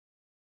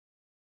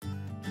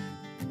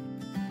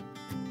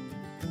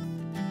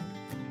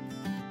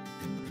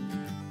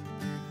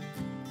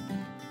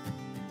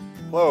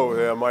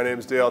Hello, my name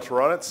is Dale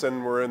Toronitz,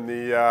 and we're in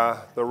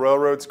the Royal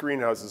Roads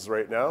greenhouses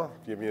right now.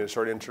 Giving you a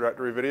short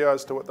introductory video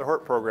as to what the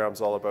Hort program is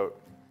all about.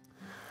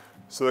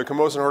 So the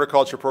Camosun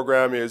Horticulture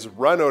program is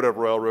run out of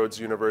Royal Roads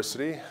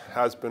University,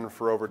 has been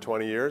for over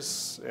 20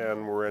 years,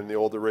 and we're in the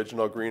old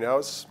original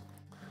greenhouse.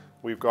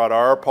 We've got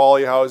our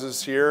poly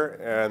houses here,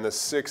 and the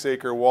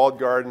 6-acre walled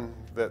garden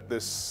that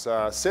this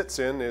sits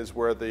in is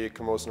where the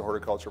Camosun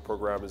Horticulture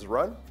program is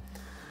run.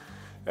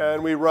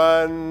 And we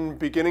run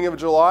beginning of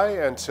July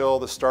until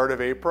the start of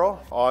April,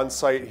 on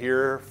site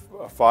here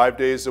 5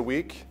 days a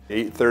week,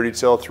 8:30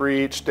 till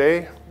 3 each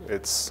day.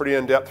 It's a pretty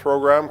in-depth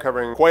program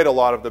covering quite a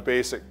lot of the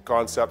basic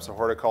concepts of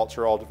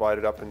horticulture, all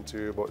divided up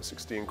into about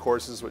 16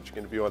 courses, which you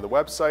can view on the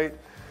website.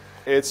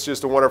 It's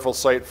just a wonderful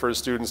site for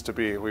students to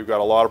be. We've got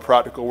a lot of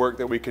practical work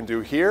that we can do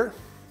here,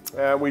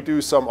 and we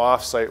do some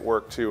off-site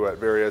work too at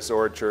various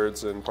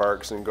orchards and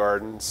parks and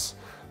gardens.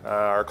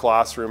 Our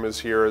classroom is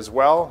here as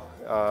well.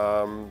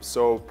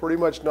 So pretty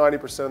much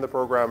 90% of the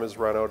program is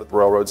run out at the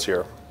Royal Roads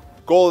here.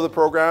 Goal of the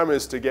program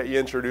is to get you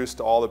introduced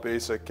to all the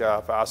basic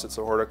facets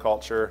of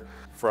horticulture,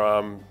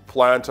 from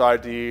plant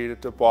ID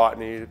to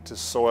botany to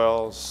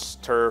soils,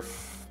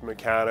 turf,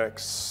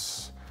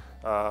 mechanics,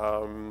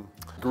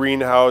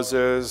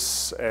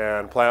 greenhouses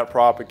and plant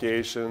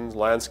propagation,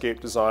 landscape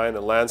design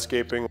and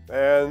landscaping.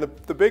 And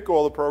the big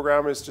goal of the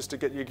program is just to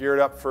get you geared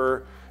up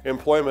for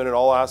employment in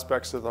all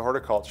aspects of the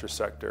horticulture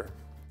sector.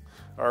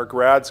 Our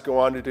grads go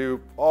on to do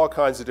all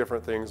kinds of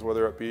different things,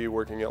 whether it be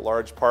working at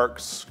large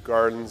parks,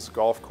 gardens,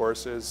 golf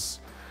courses,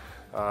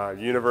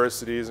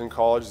 universities and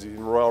colleges,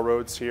 even Royal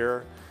Roads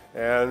here,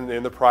 and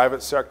in the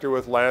private sector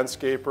with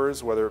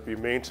landscapers, whether it be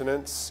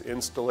maintenance,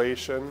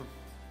 installation,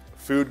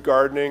 food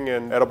gardening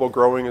and edible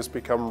growing has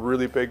become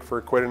really big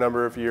for quite a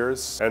number of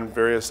years, and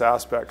various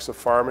aspects of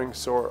farming.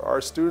 So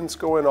our students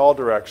go in all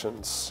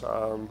directions.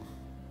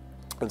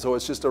 And so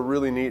it's just a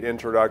really neat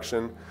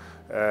introduction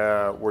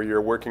where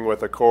you're working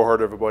with a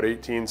cohort of about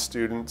 18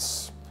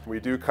 students.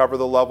 We do cover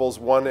the levels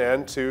 1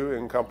 and 2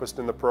 encompassed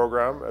in the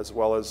program, as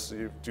well as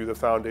you do the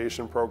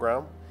foundation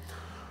program.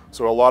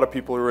 So a lot of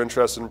people who are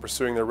interested in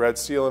pursuing the Red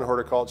Seal in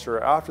horticulture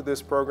after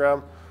this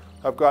program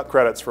have got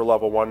credits for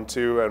level 1,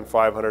 2, and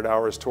 500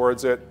 hours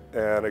towards it,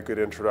 and a good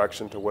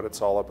introduction to what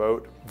it's all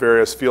about.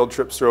 Various field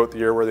trips throughout the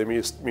year where they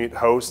meet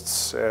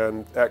hosts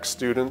and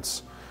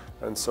ex-students.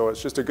 And so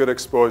it's just a good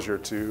exposure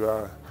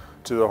to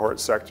the hort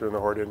sector and the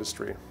hort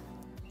industry.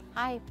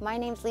 Hi, my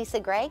name's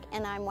Lisa Gregg,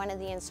 and I'm one of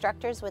the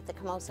instructors with the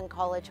Camosun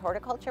College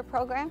Horticulture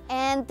program.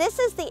 And this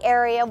is the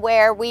area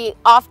where we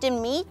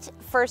often meet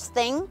first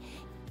thing.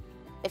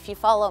 If you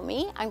follow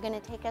me, I'm going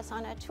to take us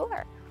on a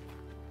tour.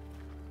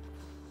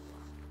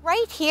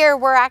 Right here,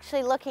 we're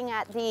actually looking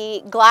at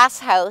the glass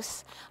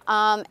house,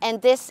 and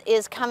this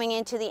is coming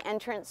into the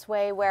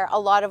entranceway where a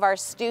lot of our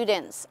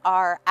students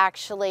are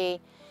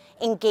actually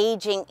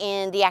engaging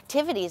in the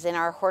activities in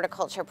our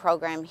horticulture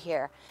program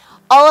here.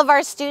 All of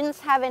our students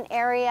have an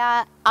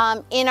area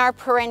in our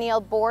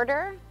perennial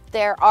border.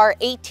 There are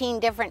 18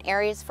 different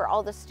areas for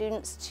all the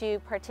students to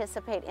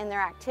participate in their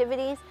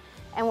activities.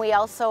 And we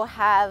also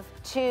have,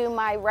 to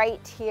my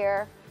right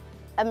here,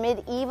 a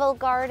medieval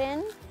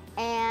garden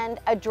and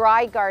a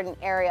dry garden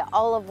area,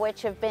 all of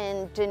which have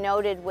been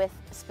denoted with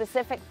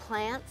specific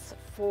plants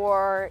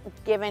for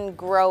given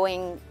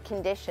growing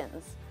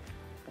conditions.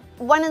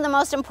 One of the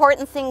most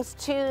important things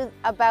too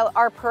about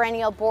our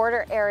perennial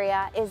border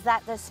area is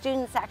that the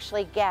students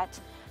actually get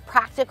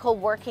practical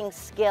working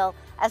skill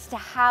as to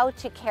how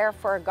to care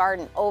for a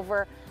garden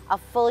over a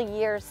full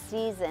year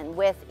season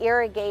with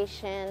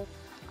irrigation,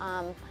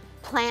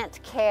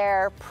 plant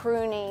care,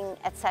 pruning,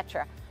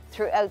 etc.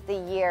 throughout the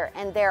year,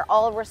 and they're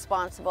all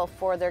responsible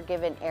for their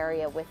given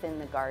area within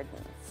the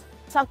gardens.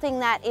 Something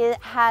that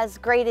has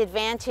great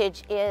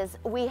advantage is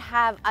we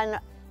have an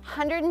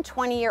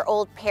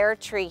 120-year-old pear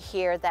tree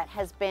here that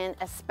has been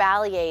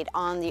espaliered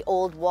on the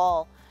old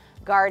wall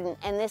garden,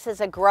 and this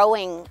is a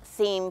growing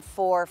theme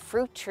for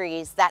fruit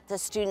trees that the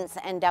students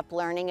end up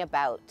learning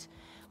about.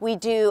 We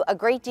do a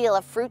great deal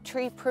of fruit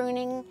tree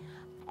pruning,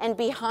 and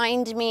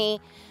behind me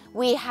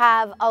we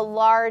have a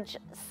large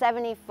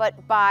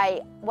 70-foot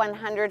by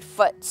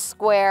 100-foot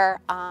square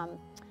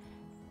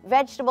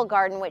vegetable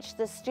garden which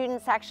the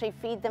students actually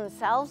feed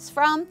themselves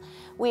from.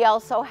 We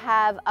also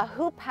have a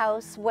hoop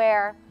house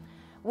where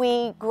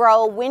we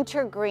grow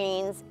winter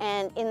greens,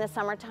 and in the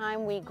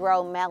summertime we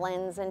grow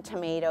melons and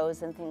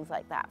tomatoes and things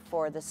like that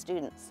for the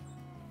students.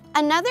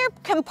 Another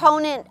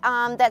component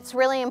that's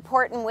really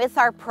important with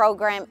our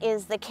program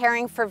is the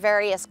caring for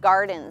various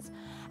gardens.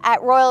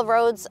 At Royal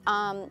Roads,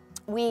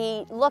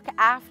 we look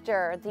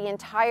after the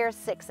entire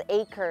 6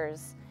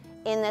 acres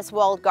in this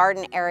walled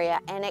garden area,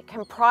 and it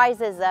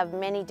comprises of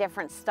many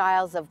different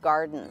styles of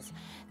gardens.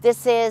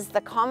 This is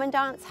the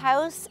Commandant's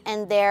house,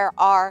 and there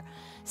are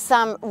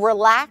some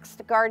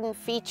relaxed garden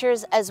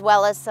features as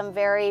well as some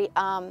very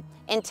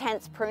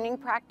intense pruning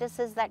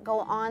practices that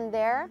go on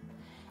there.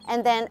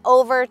 And then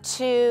over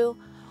to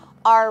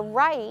our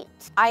right,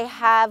 I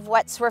have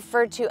what's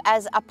referred to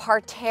as a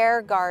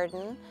parterre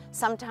garden,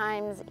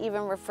 sometimes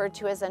even referred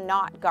to as a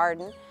knot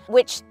garden,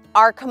 which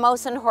our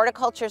Camosun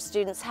horticulture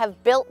students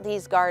have built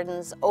these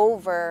gardens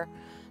over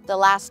the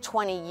last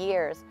 20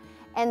 years.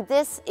 And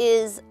this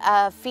is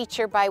a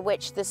feature by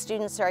which the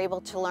students are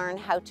able to learn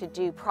how to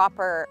do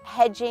proper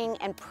hedging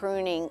and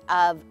pruning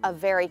of a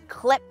very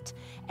clipped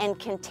and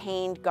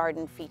contained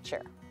garden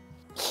feature.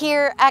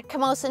 Here at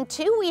Camosun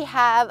too, we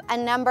have a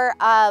number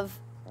of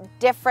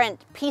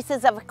different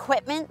pieces of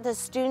equipment. The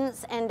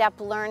students end up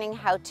learning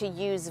how to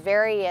use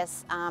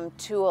various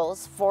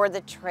tools for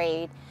the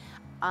trade.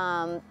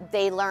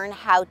 They learn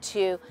how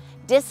to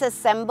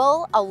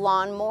disassemble a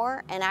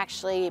lawnmower and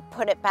actually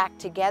put it back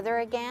together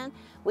again.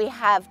 We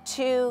have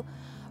 2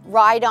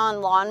 ride-on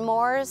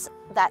lawnmowers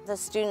that the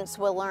students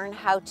will learn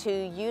how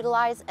to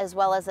utilize, as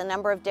well as a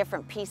number of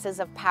different pieces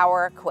of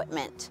power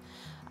equipment.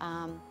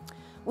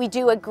 We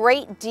do a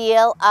great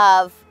deal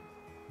of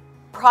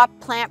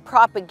plant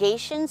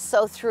propagation,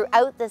 so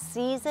throughout the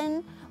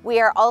season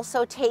we are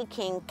also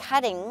taking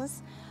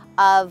cuttings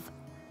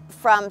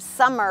from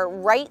summer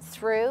right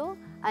through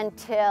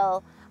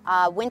until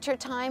winter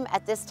time.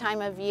 At this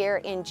time of year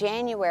in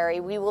January,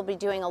 we will be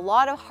doing a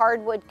lot of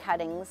hardwood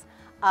cuttings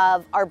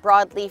of our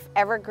broadleaf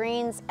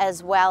evergreens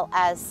as well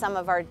as some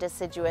of our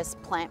deciduous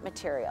plant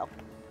material.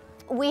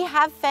 We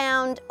have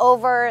found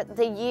over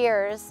the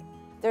years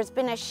there's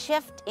been a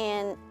shift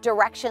in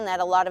direction that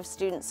a lot of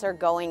students are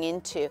going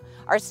into.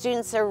 Our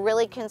students are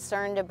really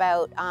concerned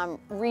about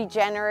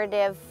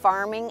regenerative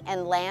farming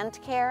and land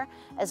care,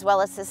 as well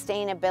as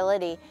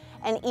sustainability.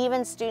 And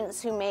even students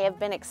who may have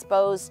been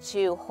exposed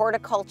to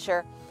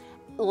horticulture,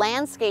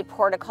 landscape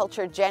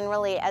horticulture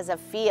generally as a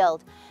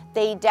field,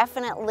 they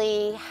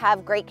definitely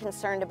have great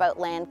concern about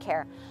land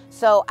care.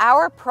 So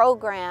our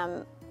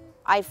program,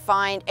 I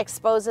find,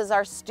 exposes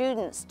our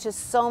students to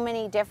so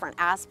many different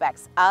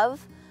aspects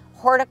of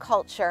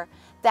horticulture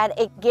that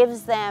it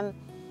gives them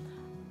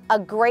a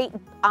great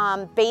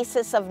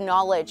basis of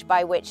knowledge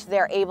by which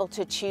they're able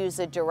to choose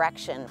a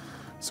direction.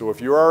 So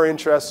if you are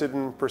interested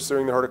in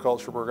pursuing the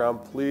horticulture program,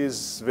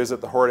 please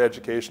visit the Hort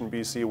Education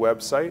BC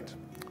website,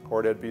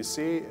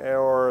 HortEdBC,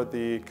 or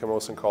the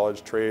Camosun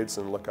College Trades,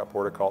 and look up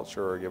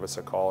horticulture or give us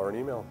a call or an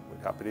email.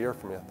 We're happy to hear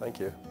from you. Thank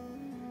you.